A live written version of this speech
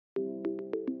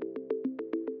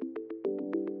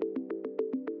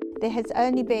There has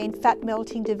only been fat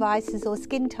melting devices or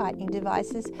skin tightening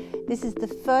devices. This is the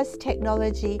first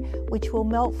technology which will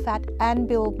melt fat and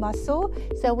build muscle.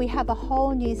 So we have a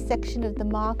whole new section of the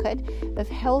market of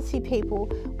healthy people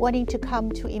wanting to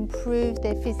come to improve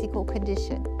their physical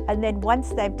condition. And then once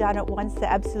they've done it once, they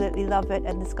absolutely love it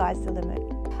and the sky's the limit.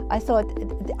 I thought,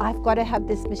 I've got to have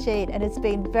this machine, and it's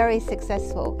been very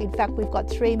successful. In fact, we've got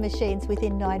 3 machines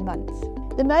within 9 months.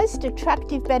 The most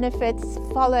attractive benefits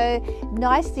follow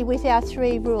nicely with our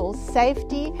 3 rules: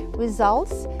 safety,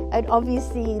 results, and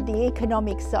obviously the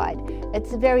economic side.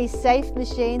 It's a very safe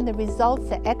machine, the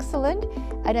results are excellent,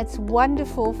 and it's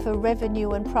wonderful for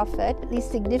revenue and profit. The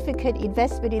significant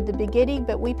investment in the beginning,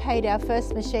 but we paid our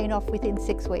first machine off within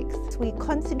 6 weeks. We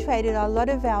concentrated a lot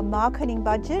of our marketing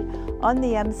budget on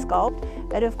the Emsculpt,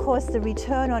 but of course the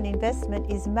return on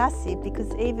investment is massive,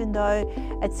 because even though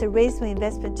it's a reasonable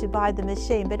investment to buy the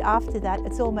machine, but after that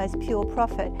it's almost pure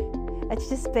profit. It's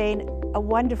just been a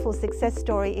wonderful success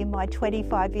story in my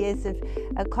 25 years of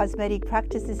cosmetic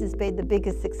practice. This has been the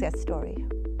biggest success story.